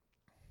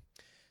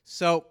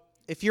So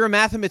if you're a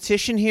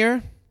mathematician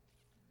here,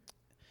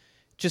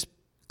 just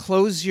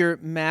close your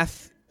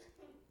math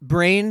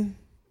brain,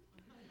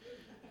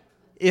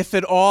 if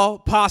at all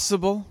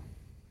possible.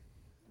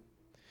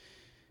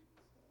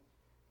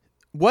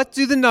 What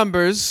do the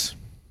numbers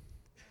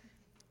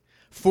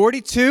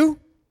 42,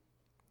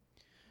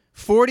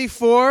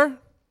 44,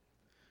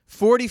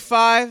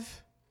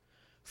 45,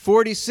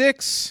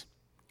 46,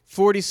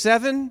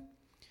 47,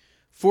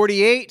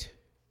 48,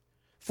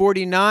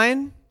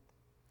 49,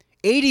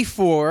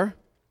 84,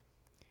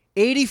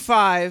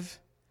 85,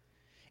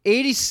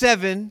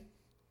 87,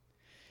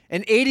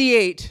 and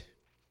 88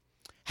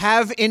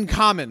 have in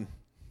common?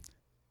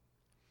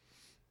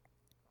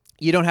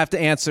 You don't have to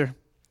answer.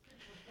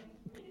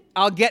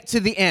 I'll get to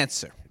the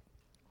answer.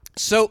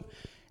 So,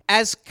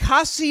 as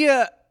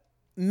Cassia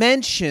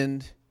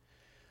mentioned,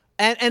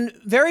 and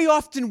very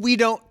often we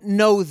don't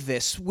know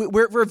this,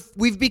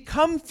 we've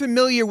become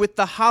familiar with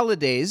the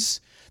holidays,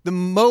 the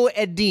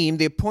Moedim,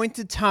 the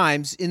appointed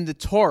times in the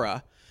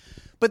Torah,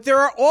 but there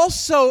are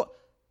also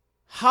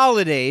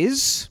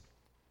holidays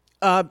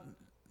that's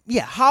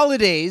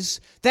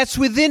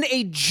within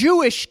a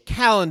Jewish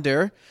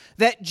calendar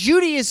that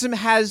Judaism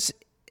has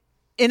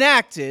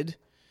enacted,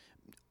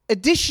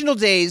 additional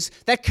days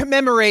that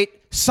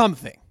commemorate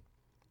something.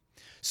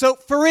 So,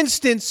 for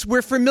instance,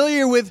 we're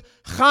familiar with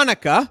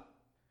Hanukkah,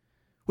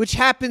 which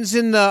happens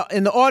in the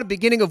autumn,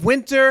 beginning of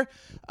winter.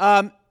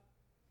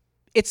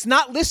 It's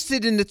not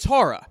listed in the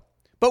Torah,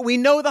 but we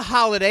know the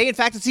holiday. In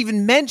fact, it's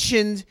even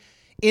mentioned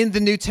in the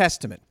New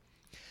Testament.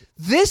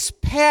 This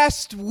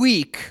past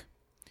week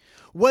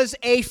was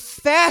a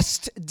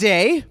fast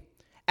day,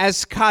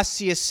 as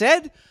Cassia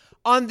said,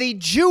 on the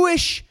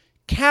Jewish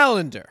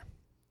calendar.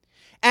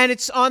 And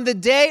it's on the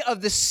day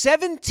of the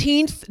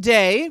 17th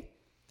day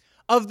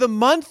of the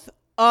month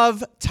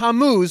of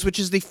Tammuz, which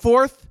is the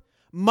fourth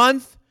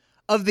month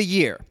of the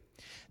year.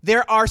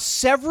 There are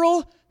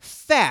several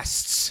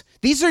fasts.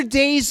 These are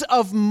days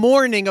of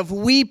mourning, of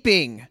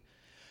weeping,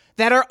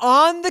 that are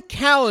on the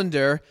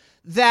calendar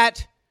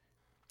that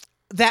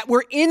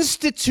were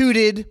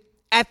instituted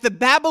at the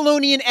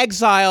Babylonian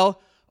exile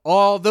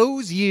all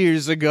those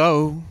years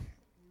ago.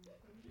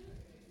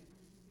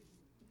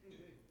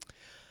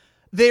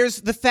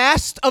 There's the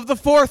fast of the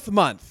fourth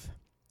month,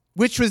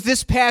 which was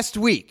this past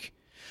week.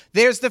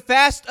 There's the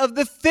fast of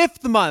the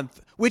fifth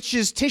month, which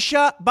is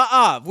Tisha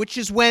B'Av, which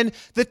is when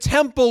the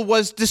temple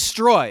was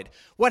destroyed.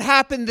 What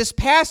happened this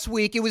past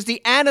week, it was the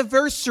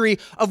anniversary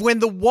of when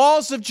the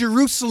walls of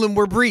Jerusalem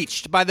were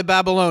breached by the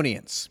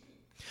Babylonians.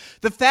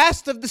 The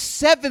fast of the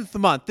seventh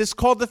month is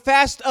called the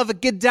fast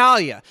of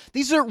Gedaliah.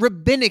 These are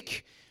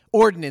rabbinic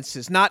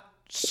ordinances, not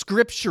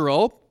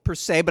scriptural per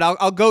se, but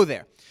I'll go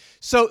there.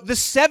 So the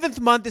seventh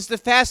month is the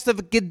fast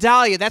of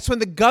Gedaliah. That's when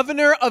the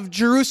governor of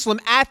Jerusalem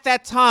at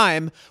that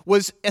time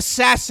was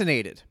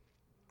assassinated.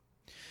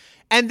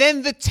 And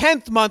then the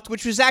 10th month,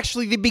 which was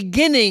actually the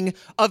beginning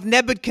of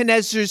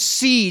Nebuchadnezzar's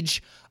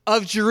siege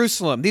of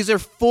Jerusalem. These are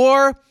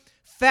 4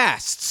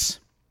 fasts.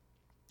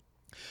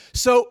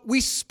 So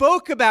we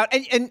spoke about,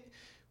 and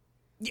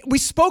we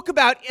spoke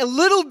about a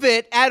little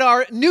bit at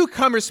our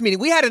newcomers meeting.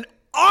 We had an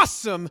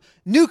awesome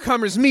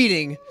newcomers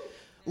meeting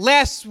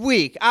last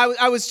week.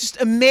 I was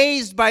just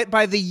amazed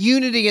by the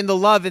unity and the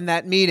love in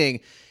that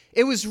meeting.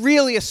 It was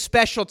really a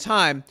special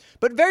time.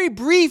 But very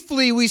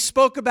briefly, we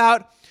spoke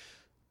about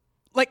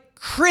like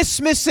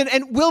Christmas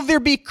and will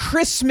there be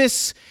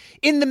Christmas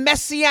in the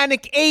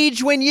Messianic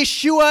age when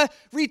Yeshua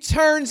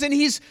returns and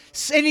he's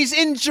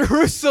in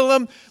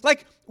Jerusalem?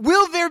 Like,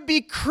 will there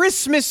be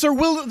Christmas or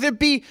will there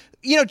be,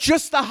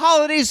 just the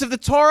holidays of the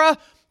Torah?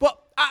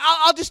 Well,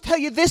 I'll just tell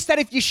you this, that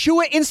if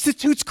Yeshua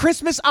institutes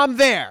Christmas, I'm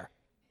there.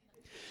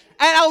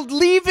 And I'll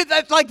leave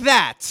it like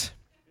that.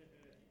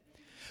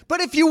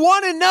 But if you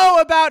want to know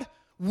about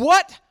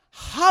what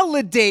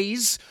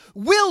holidays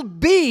will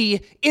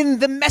be in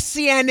the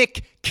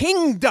Messianic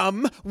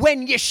kingdom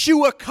when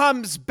Yeshua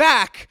comes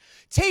back,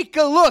 take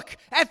a look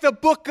at the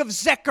book of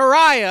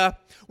Zechariah,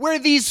 where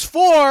these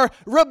 4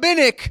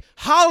 rabbinic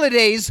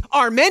holidays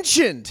are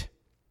mentioned.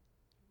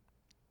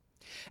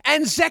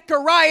 And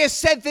Zechariah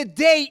said the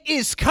day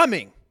is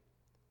coming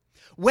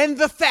when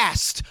the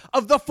fast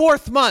of the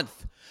 4th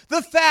month,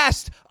 the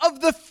fast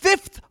of the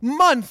 5th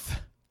month,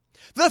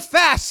 the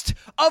fast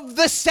of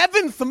the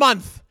 7th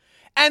month,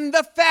 and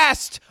the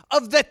fast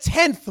of the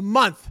 10th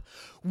month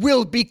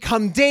will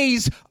become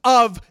days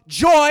of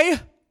joy,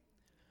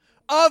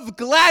 of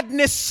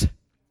gladness,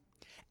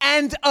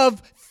 and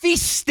of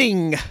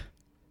feasting.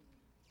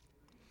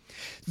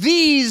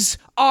 These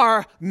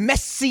are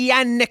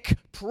messianic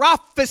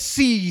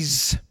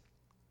prophecies.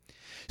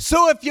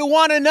 So if you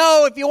want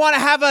to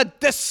have a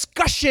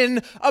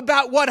discussion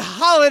about what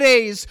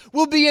holidays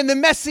will be in the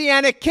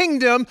Messianic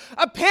kingdom,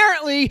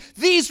 apparently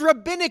these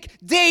rabbinic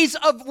days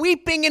of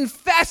weeping and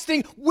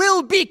fasting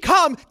will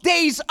become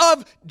days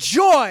of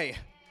joy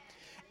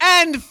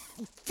and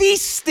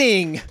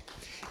feasting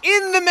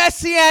in the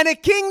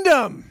Messianic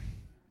kingdom.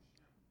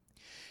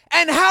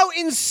 And how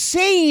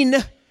insane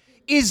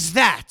is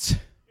that?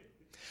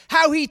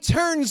 how he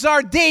turns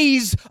our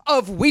days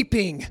of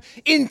weeping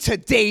into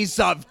days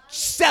of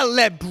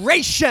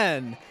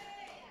celebration.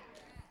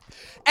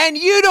 And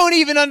you don't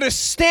even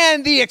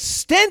understand the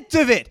extent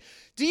of it.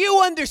 Do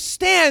you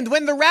understand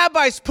when the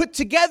rabbis put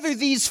together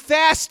these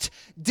fast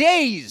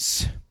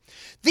days?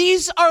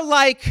 These are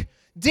like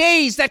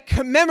days that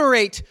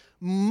commemorate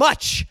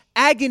much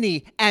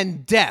agony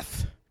and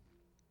death.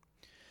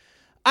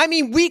 I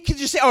mean, we could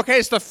just say, okay,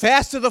 it's the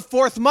fast of the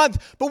 4th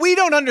month, but we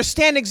don't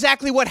understand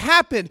exactly what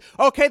happened.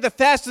 Okay, the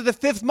fast of the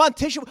 5th month,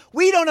 Tisha,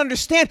 we don't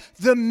understand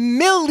the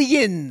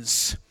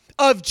millions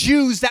of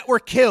Jews that were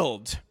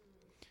killed.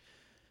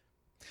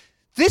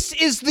 This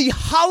is the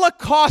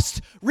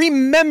Holocaust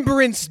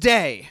Remembrance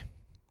Day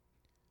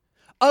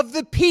of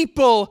the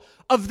people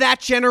of that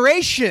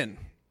generation.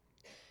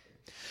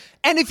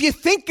 And if you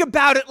think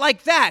about it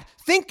like that,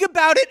 think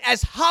about it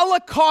as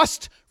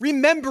Holocaust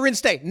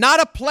Remembrance Day,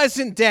 not a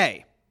pleasant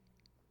day.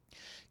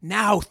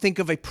 Now think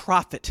of a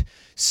prophet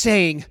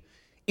saying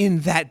in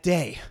that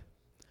day,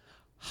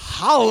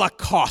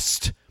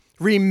 Holocaust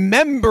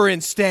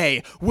Remembrance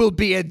Day will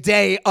be a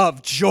day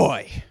of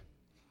joy.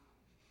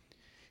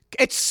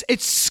 It's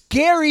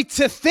scary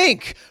to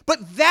think,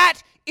 but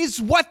that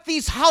is what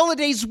these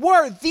holidays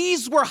were.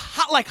 These were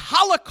like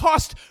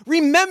Holocaust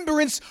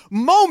remembrance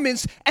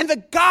moments, and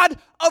the God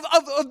of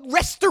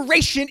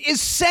restoration is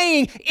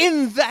saying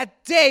in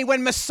that day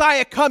when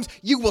Messiah comes,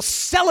 you will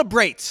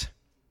celebrate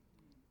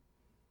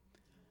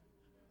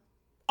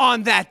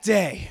on that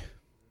day.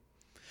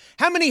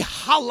 How many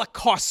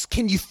Holocausts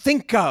can you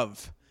think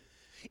of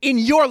in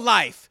your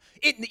life,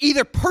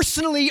 either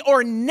personally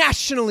or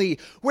nationally,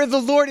 where the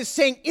Lord is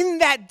saying in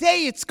that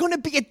day, it's going to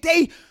be a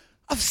day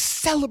of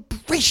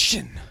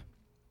celebration?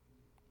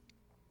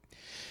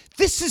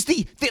 This is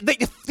the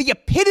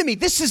epitome.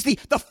 This is the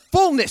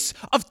fullness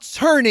of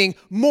turning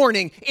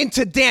mourning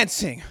into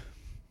dancing.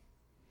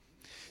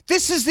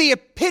 This is the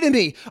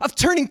epitome of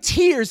turning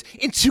tears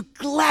into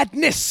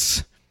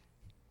gladness.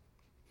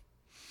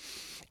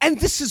 And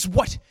this is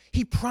what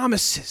he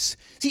promises.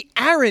 See,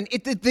 Aaron,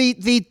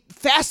 the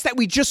fast that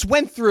we just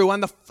went through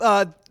on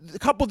a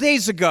couple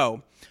days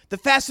ago, the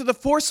fast of the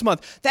 4th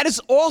month, that is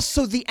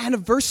also the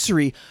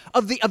anniversary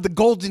of the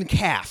golden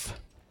calf.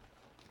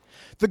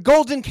 The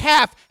golden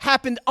calf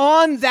happened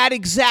on that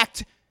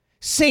exact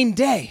same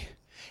day.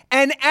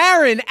 And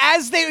Aaron,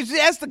 as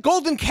the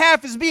golden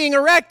calf is being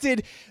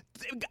erected,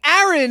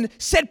 Aaron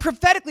said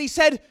prophetically,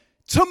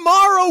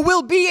 tomorrow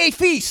will be a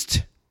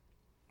feast.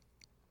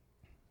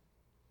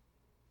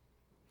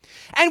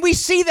 And we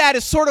see that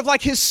as sort of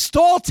like his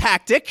stall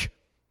tactic,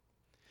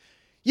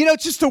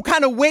 just to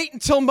kind of wait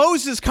until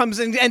Moses comes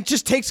and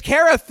just takes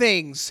care of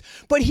things.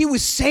 But he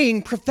was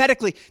saying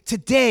prophetically,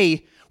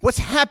 today, what's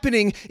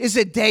happening is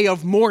a day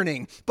of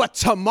mourning, but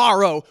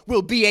tomorrow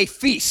will be a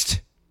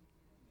feast.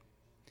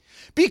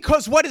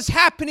 Because what is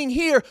happening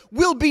here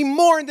will be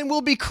mourned and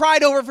will be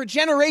cried over for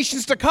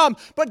generations to come.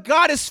 But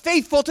God is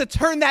faithful to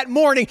turn that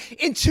mourning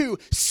into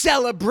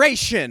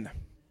celebration.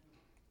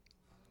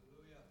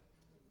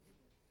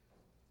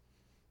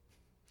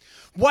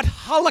 What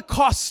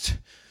Holocaust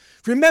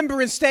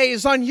Remembrance Day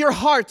is on your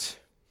heart?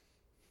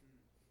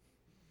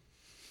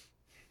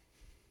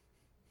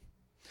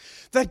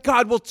 That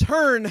God will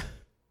turn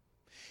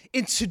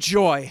into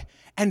joy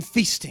and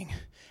feasting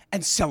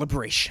and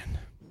celebration.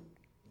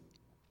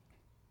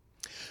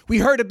 We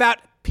heard about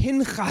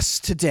Pinchas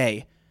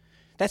today.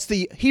 That's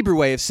the Hebrew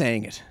way of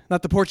saying it,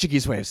 not the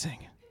Portuguese way of saying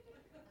it.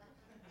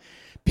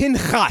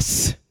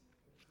 Pinchas.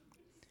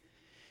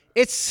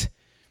 It's,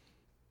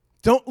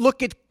 don't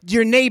look at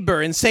your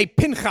neighbor and say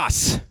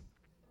Pinchas,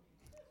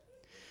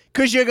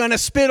 because you're going to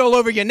spit all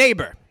over your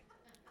neighbor.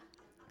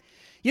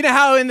 You know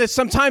how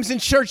sometimes in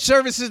church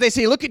services they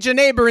say, look at your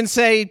neighbor and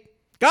say,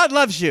 God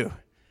loves you.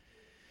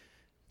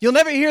 You'll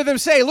never hear them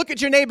say, look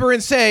at your neighbor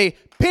and say,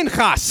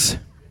 Pinchas.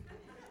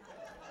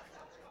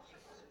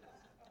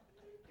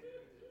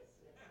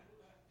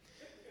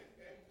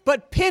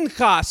 But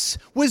Pinchas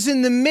was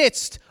in the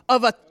midst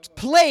of a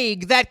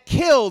plague that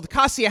killed,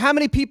 Cassia, how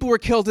many people were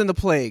killed in the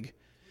plague?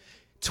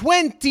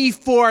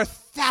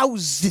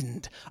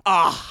 24,000,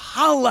 a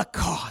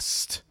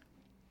Holocaust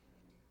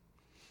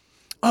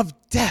of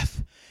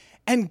death.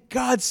 And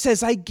God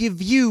says, I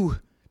give you,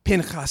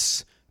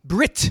 Pinchas,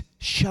 Brit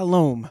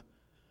Shalom,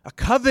 a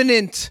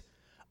covenant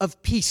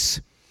of peace.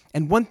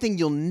 And one thing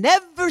you'll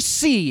never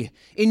see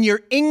in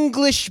your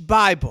English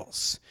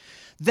Bibles,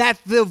 that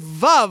the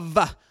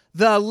Vav,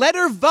 the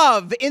letter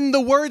Vav in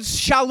the words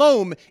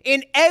Shalom,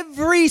 in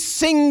every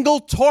single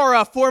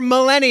Torah for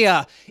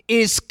millennia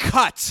is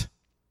cut.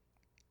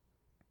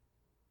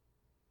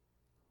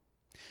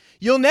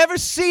 You'll never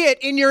see it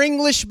in your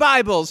English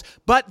Bibles,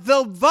 but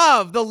the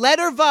Vav, the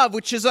letter Vav,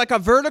 which is like a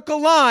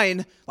vertical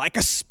line, like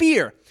a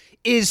spear,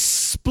 is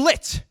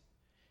split.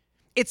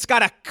 It's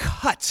got a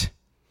cut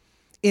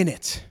in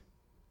it.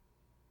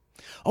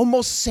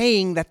 Almost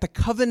saying that the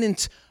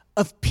covenant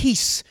of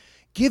peace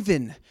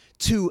given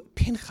to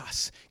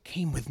Pinchas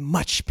came with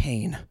much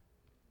pain.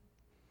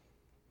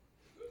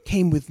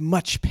 Came with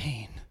much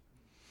pain.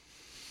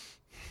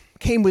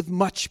 Came with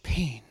much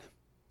pain.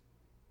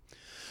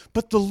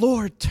 But the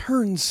Lord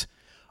turns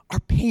our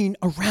pain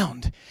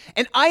around.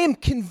 And I am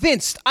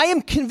convinced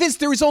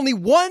there is only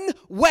one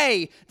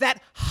way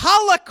that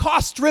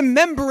Holocaust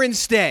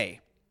Remembrance Day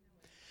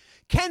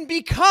can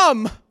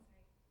become a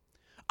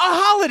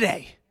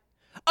holiday,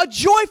 a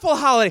joyful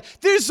holiday.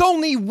 There's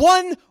only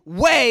one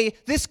way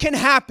this can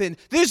happen.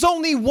 There's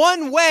only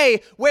one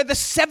way where the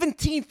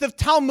 17th of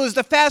Tammuz,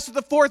 the fast of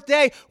the fourth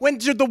day, when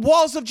the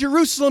walls of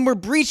Jerusalem were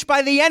breached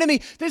by the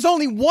enemy, there's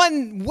only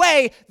one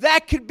way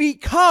that could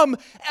become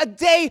a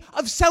day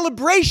of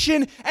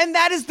celebration, and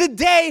that is the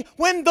day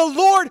when the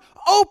Lord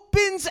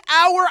opens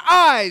our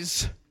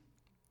eyes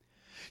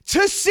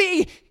to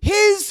see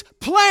his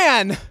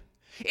plan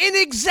in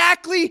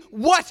exactly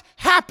what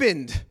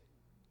happened.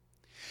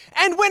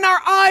 And when our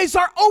eyes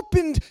are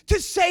opened to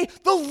see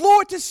that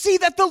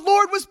the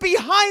Lord was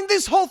behind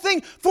this whole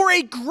thing for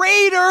a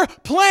greater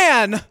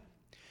plan,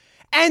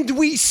 and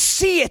we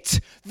see it,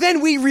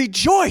 then we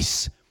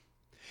rejoice.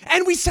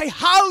 And we say,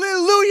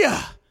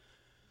 hallelujah.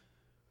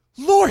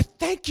 Lord,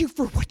 thank you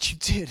for what you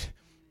did.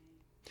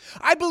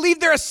 I believe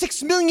there are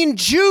 6 million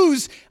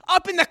Jews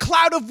up in the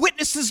cloud of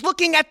witnesses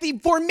looking at the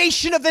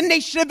formation of the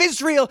nation of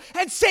Israel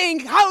and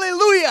saying,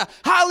 hallelujah,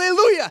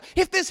 hallelujah.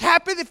 If this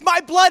happened, if my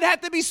blood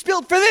had to be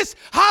spilled for this,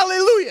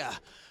 hallelujah,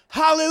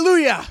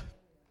 hallelujah.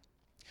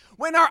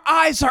 When our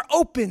eyes are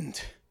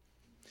opened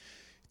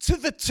to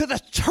the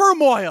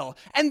turmoil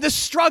and the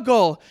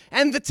struggle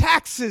and the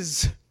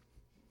taxes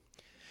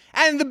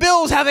and the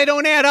bills, how they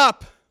don't add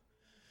up.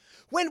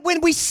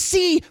 When we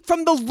see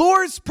from the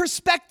Lord's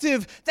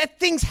perspective that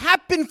things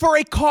happen for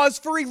a cause,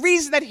 for a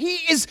reason, that he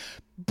is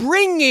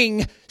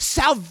bringing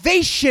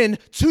salvation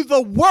to the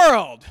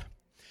world.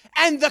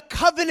 And the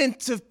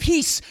covenant of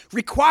peace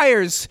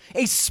requires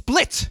a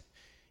split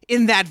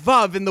in that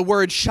vav, in the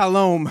word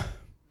shalom.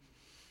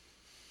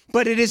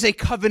 But it is a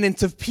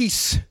covenant of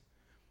peace,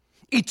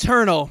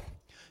 eternal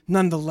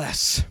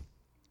nonetheless.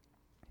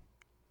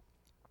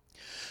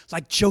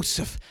 Like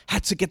Joseph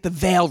had to get the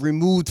veil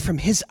removed from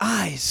his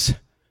eyes.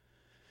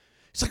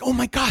 It's like, oh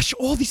my gosh,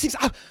 all these things.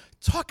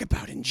 Talk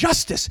about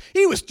injustice.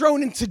 He was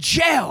thrown into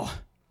jail.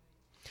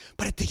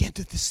 But at the end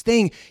of this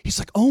thing, he's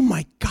like, oh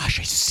my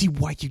gosh, I see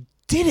why you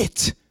did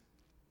it.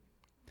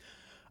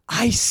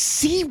 I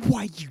see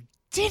why you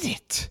did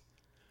it.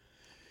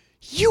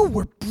 You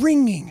were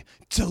bringing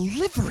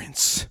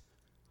deliverance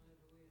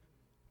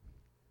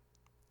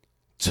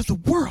to the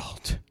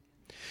world.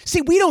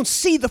 See, we don't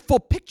see the full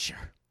picture.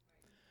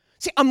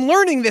 See, I'm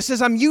learning this as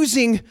I'm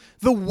using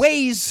the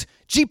Waze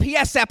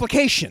GPS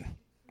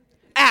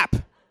app.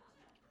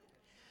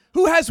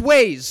 Who has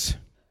Waze?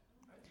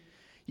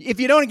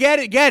 If you don't get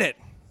it, get it.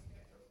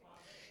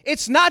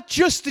 It's not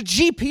just the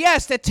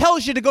GPS that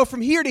tells you to go from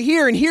here to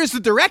here and here's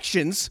the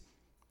directions.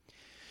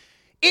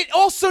 It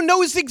also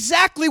knows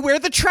exactly where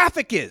the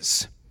traffic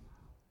is.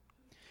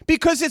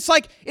 Because it's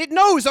like, it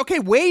knows, okay,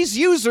 Waze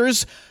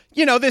users,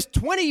 there's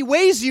 20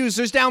 Waze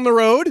users down the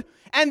road,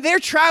 and they're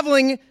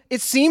traveling,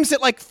 it seems,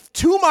 at like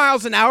 2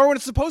 miles an hour when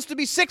it's supposed to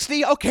be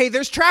 60. Okay,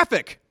 there's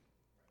traffic.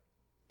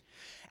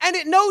 And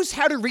it knows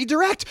how to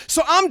redirect.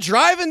 So I'm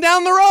driving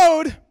down the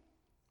road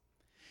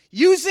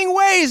using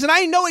Waze, and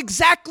I know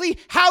exactly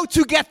how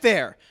to get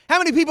there. How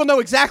many people know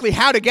exactly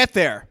how to get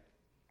there?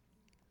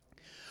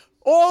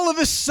 All of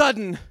a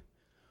sudden,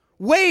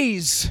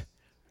 Waze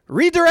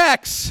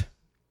redirects.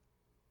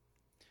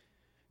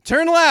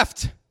 Turn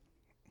left.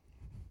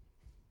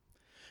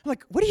 I'm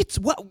like,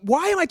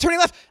 why am I turning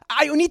left?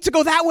 I need to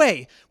go that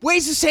way.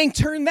 Waze is saying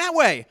turn that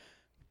way.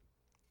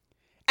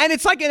 And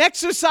it's like an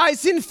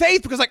exercise in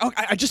faith because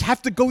I just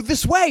have to go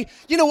this way.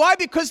 You know why?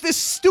 Because this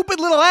stupid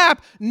little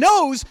app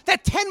knows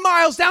that 10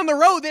 miles down the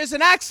road there's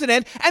an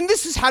accident and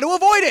this is how to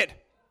avoid it.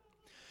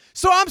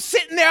 So I'm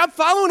sitting there, I'm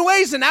following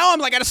Waze, and now I'm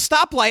like at a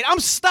stoplight. I'm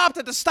stopped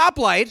at the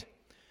stoplight.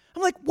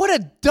 I'm like, what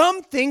a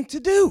dumb thing to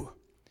do.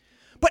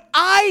 But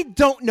I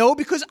don't know,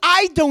 because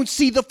I don't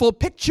see the full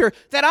picture,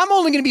 that I'm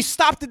only going to be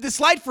stopped at this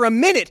light for a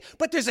minute,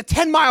 but there's a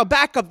 10-mile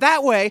backup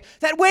that way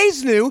that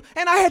Waze knew,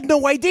 and I had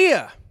no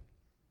idea.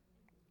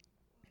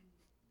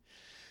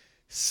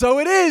 So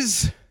it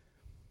is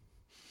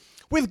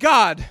with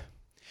God.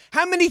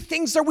 How many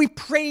things are we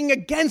praying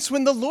against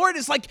when the Lord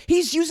is like,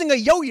 he's using a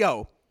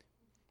yo-yo?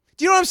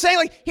 Do you know what I'm saying?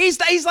 Like he's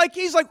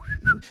like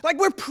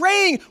we're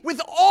praying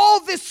with all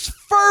this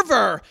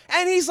fervor,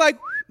 and he's like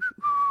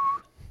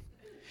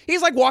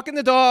walking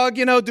the dog,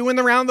 doing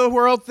the round the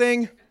world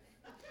thing.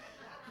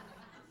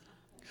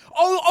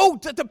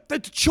 The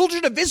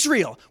children of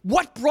Israel.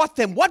 What brought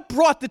them? What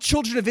brought the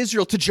children of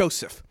Israel to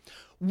Joseph?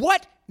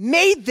 What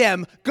made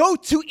them go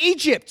to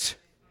Egypt?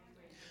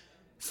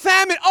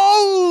 Famine.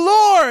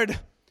 Oh, Lord,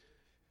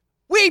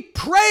 we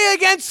pray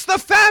against the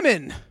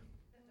famine.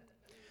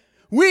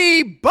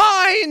 We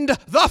bind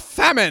the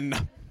famine.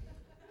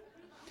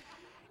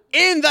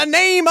 In the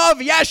name of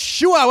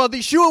Yeshua. Well,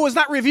 Yeshua was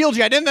not revealed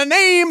yet. In the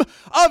name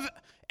of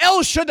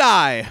El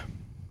Shaddai,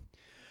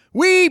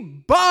 we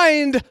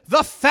bind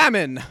the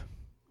famine.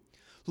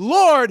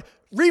 Lord,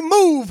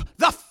 remove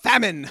the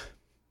famine.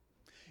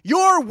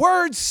 Your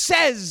word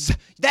says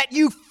that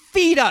you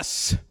feed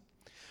us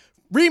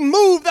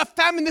remove the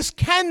famine. This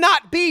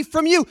cannot be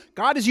from you.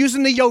 God is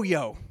using the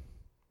yo-yo.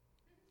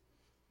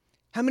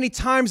 How many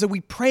times are we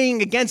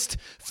praying against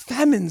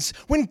famines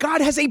when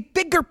God has a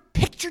bigger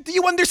picture? Do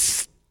you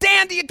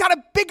understand? You got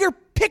a bigger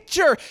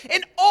picture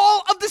in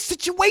all of the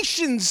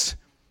situations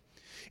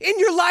in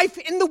your life,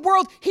 in the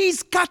world.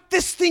 He's got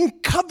this thing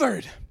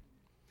covered.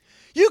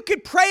 You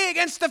could pray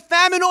against the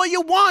famine all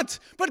you want,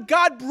 but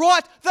God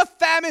brought the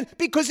famine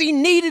because he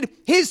needed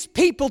his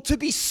people to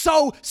be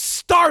so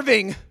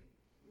starving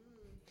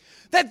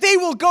that they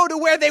will go to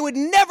where they would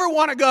never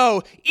want to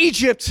go,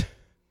 Egypt,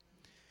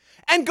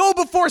 and go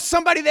before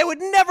somebody they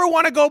would never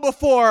want to go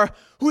before,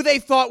 who they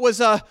thought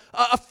was a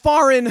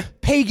foreign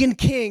pagan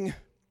king,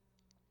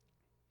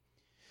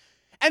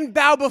 and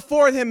bow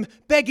before him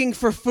begging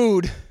for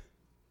food.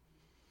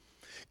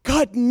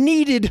 God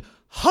needed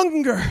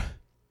hunger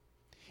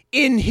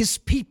in his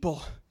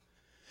people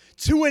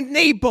to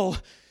enable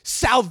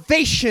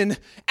salvation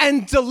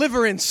and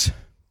deliverance.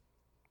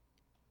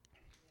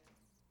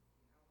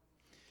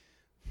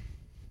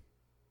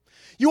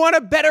 You want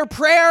a better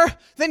prayer?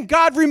 Then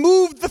God,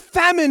 remove the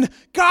famine.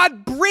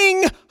 God,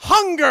 bring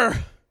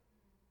hunger.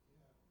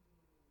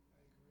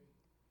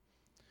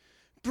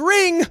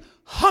 Bring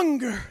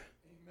hunger.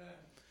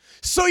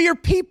 So your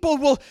people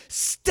will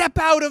step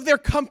out of their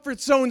comfort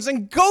zones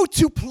and go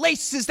to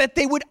places that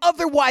they would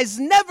otherwise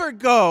never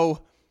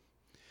go,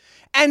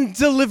 and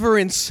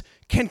deliverance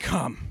can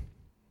come.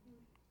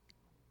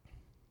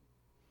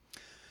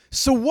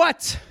 So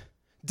what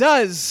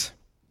does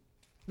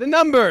the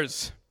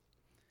numbers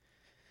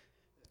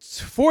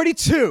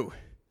 42,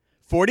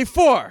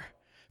 44,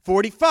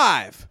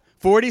 45,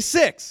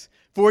 46,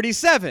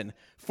 47,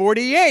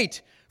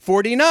 48,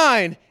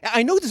 49.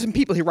 I know there's some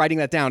people here writing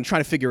that down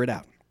trying to figure it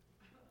out.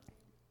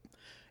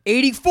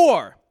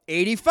 84,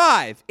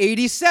 85,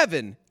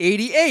 87,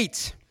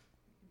 88.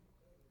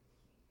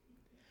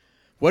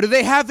 What do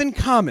they have in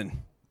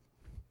common?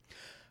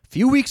 A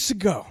few weeks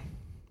ago,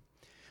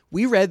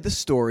 we read the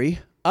story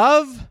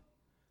of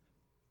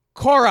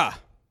Korah,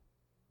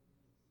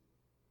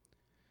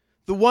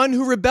 the one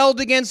who rebelled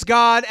against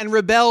God and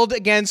rebelled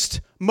against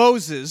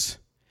Moses.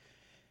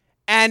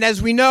 And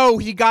as we know,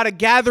 he got a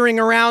gathering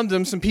around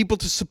him, some people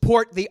to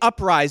support the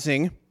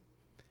uprising.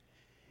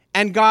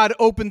 And God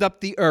opened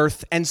up the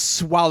earth and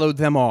swallowed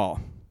them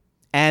all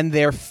and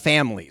their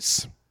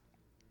families.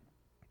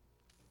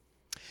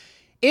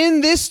 In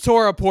this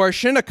Torah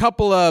portion, a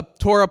couple of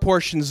Torah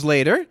portions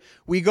later,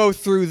 we go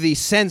through the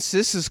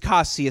census, as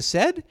Cassia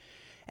said,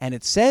 and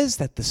it says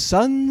that the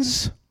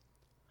sons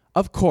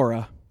of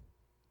Korah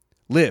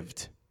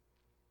lived.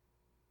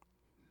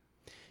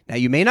 Now,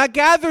 you may not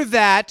gather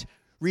that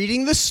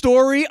reading the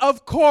story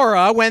of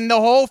Korah when the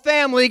whole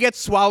family gets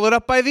swallowed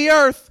up by the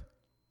earth.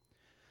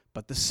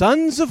 But the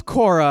sons of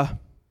Korah,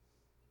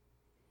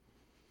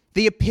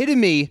 the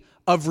epitome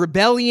of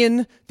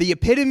rebellion, the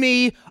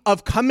epitome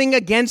of coming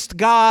against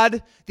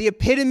God, the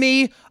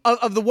epitome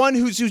of the one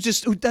who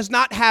does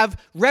not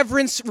have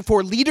reverence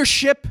for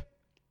leadership,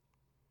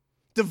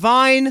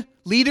 divine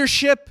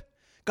leadership.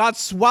 God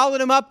swallowed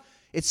him up.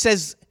 It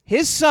says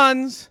his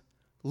sons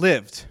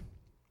lived.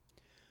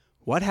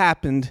 What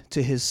happened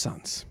to his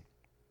sons?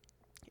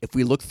 If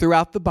we look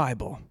throughout the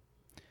Bible,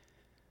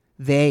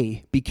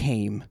 they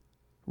became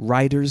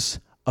writers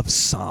of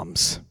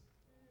Psalms.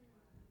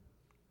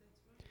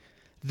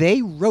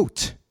 They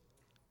wrote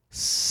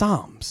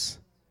Psalms.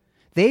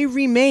 They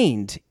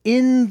remained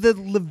in the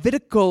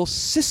Levitical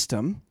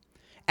system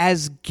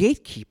as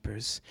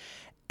gatekeepers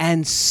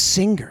and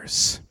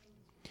singers.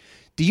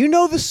 Do you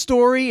know the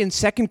story in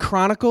 2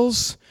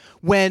 Chronicles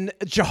when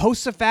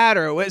Jehoshaphat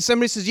or when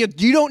somebody says, you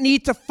don't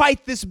need to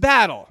fight this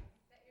battle.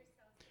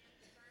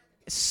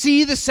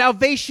 See the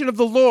salvation of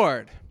the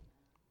Lord.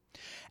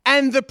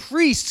 And the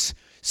priests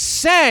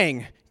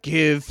sang,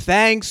 give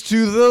thanks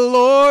to the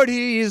Lord,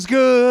 he is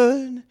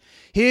good.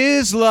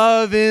 His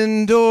love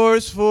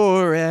endures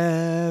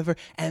forever.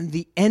 And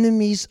the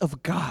enemies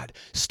of God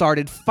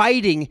started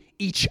fighting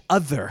each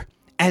other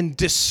and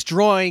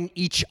destroying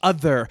each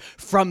other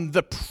from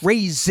the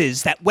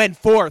praises that went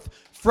forth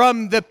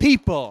from the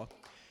people.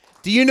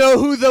 Do you know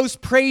who those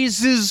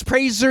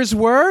praisers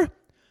were?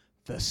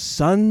 The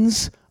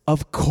sons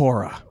of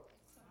Korah.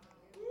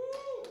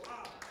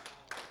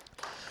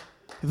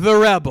 The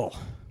rebel.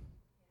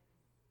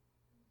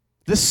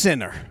 The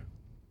sinner.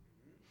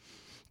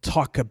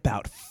 Talk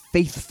about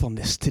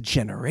faithfulness to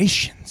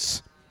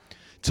generations.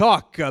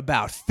 Talk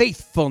about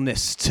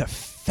faithfulness to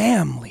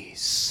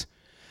families.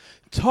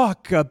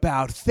 Talk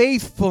about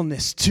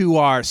faithfulness to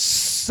our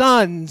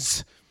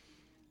sons.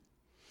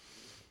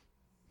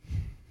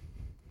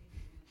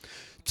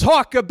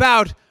 Talk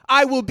about,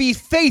 I will be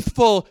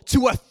faithful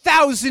to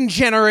 1,000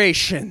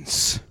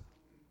 generations.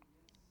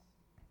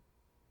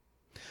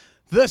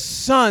 The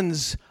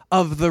sons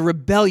of the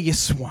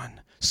rebellious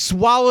one,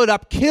 swallowed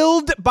up,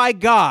 killed by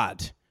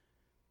God,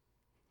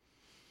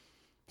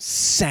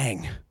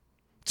 sang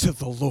to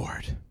the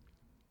Lord.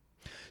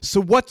 So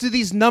what do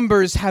these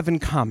numbers have in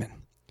common?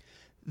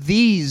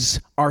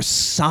 These are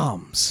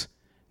psalms,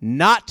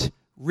 not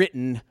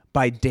written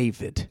by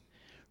David,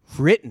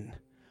 written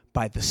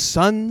by the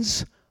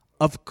sons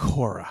of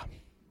Korah.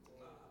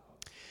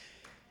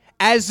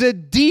 As a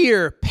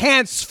deer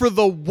pants for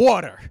the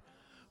water,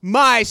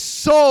 my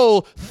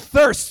soul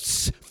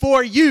thirsts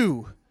for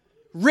you,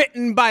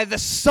 written by the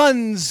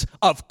sons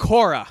of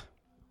Korah.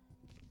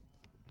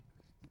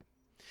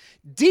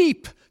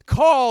 Deep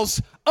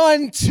calls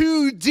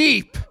unto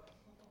deep.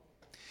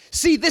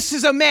 See, this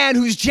is a man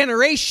whose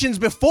generations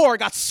before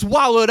got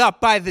swallowed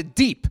up by the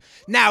deep.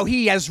 Now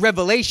he has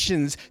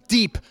revelations.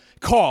 Deep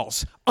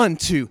calls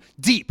unto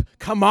deep.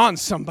 Come on,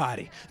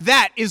 somebody.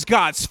 That is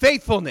God's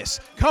faithfulness.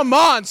 Come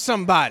on,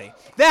 somebody.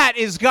 That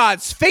is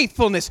God's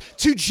faithfulness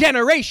to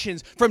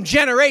generations, from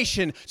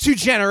generation to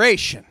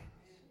generation.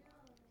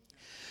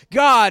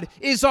 God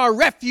is our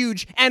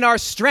refuge and our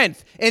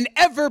strength, an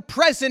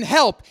ever-present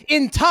help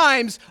in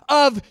times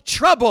of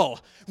trouble,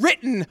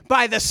 written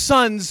by the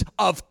sons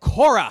of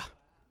Korah.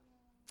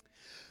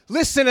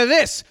 Listen to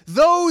this.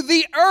 Though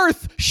the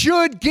earth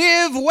should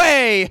give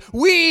way,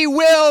 we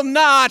will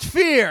not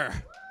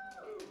fear.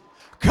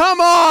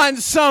 Come on,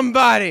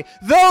 somebody.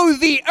 Though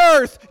the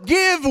earth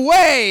give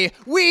way,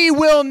 we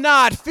will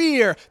not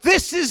fear.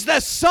 This is the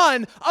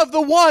son of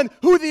the one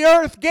who the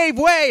earth gave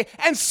way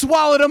and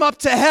swallowed him up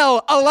to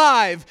hell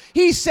alive.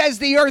 He says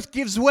the earth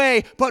gives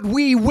way, but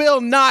we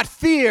will not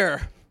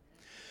fear.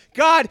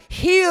 God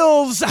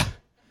heals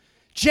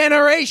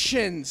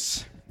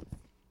generations.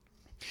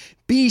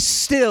 Be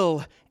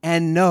still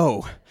and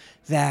know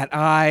that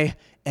I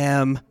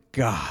am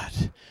God.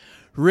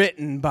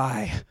 Written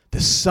by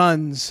the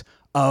sons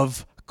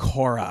of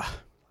Korah.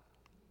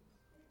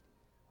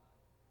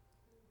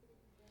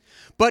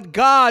 But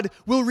God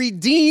will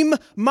redeem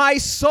my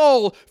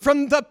soul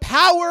from the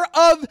power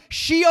of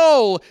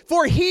Sheol,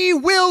 for he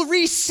will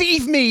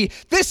receive me.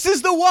 This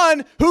is the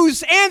one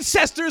whose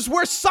ancestors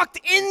were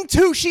sucked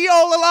into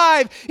Sheol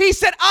alive. He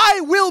said,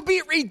 I will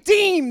be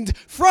redeemed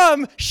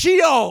from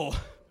Sheol.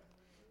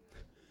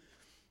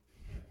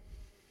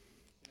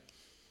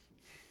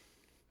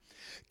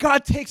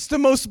 God takes the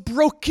most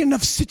broken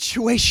of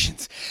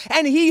situations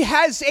and he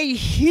has a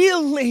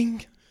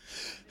healing.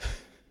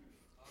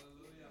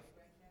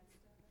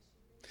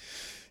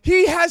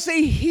 He has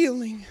a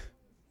healing.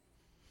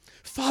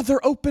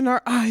 Father, open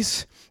our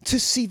eyes to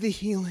see the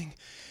healing.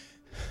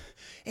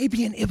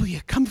 Abi and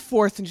Iblia, come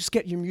forth and just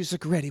get your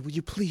music ready, will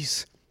you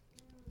please?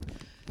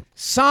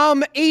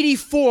 Psalm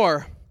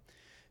 84.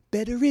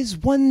 Better is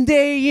one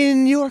day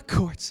in your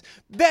courts.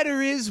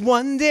 Better is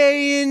one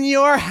day in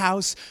your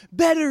house.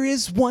 Better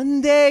is one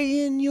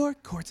day in your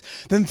courts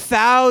than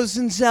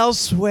thousands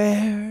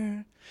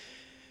elsewhere.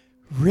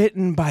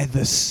 Written by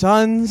the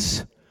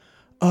sons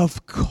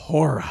of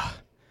Korah,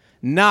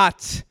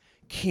 not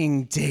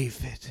King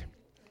David.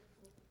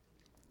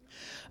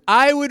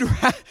 I would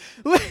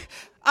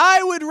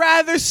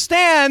rather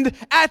stand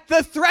at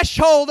the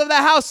threshold of the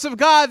house of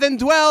God than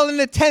dwell in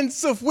the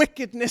tents of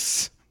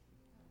wickedness.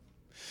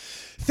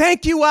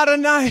 Thank you,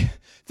 Adonai.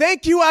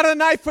 Thank you,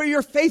 Adonai, for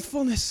your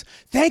faithfulness.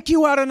 Thank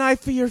you, Adonai,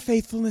 for your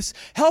faithfulness.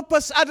 Help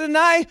us,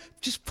 Adonai.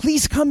 Just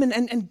please come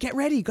and get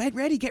ready. Get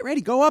ready.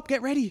 Go up,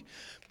 get ready.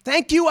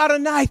 Thank you,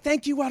 Adonai.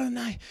 Thank you,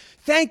 Adonai.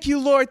 Thank you,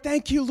 Lord.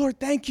 Thank you, Lord.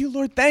 Thank you,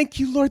 Lord. Thank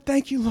you, Lord.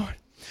 Thank you, Lord.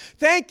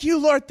 Thank you,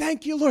 Lord.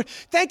 Thank you, Lord.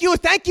 Thank you, Lord.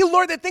 Thank you,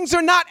 Lord, that things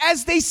are not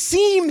as they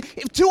seem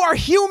to our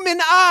human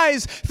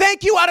eyes.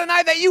 Thank you,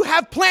 Adonai, that you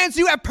have plans,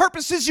 you have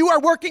purposes, you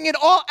are working it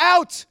all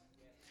out.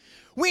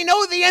 We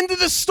know the end of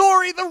the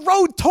story. The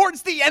road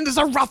towards the end is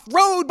a rough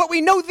road, but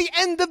we know the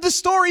end of the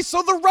story,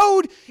 so the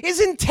road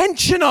is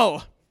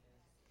intentional.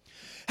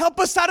 Help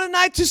us,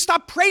 Adonai, to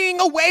stop praying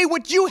away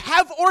what you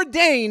have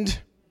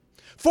ordained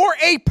for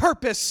a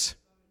purpose.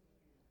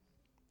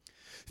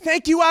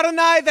 Thank you,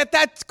 Adonai,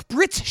 that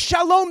Brit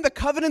Shalom, the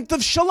covenant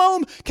of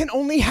Shalom, can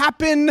only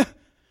happen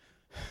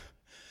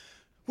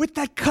with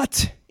that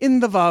cut in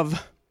the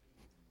Vav.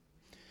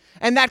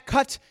 And that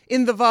cut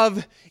in the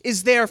Vav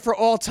is there for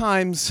all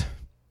times.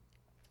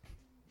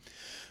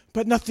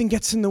 But nothing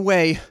gets in the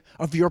way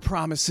of your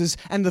promises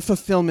and the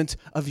fulfillment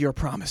of your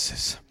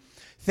promises.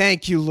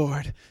 Thank you,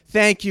 Lord.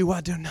 Thank you,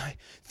 Adonai.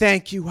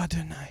 Thank you,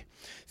 Adonai.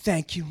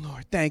 Thank you,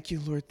 Lord. Thank you,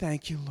 Lord.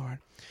 Thank you, Lord.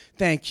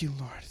 Thank you,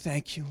 Lord.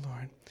 Thank you,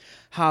 Lord.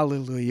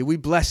 Hallelujah. We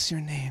bless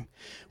your name.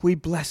 We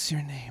bless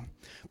your name.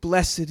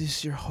 Blessed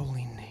is your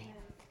holy name.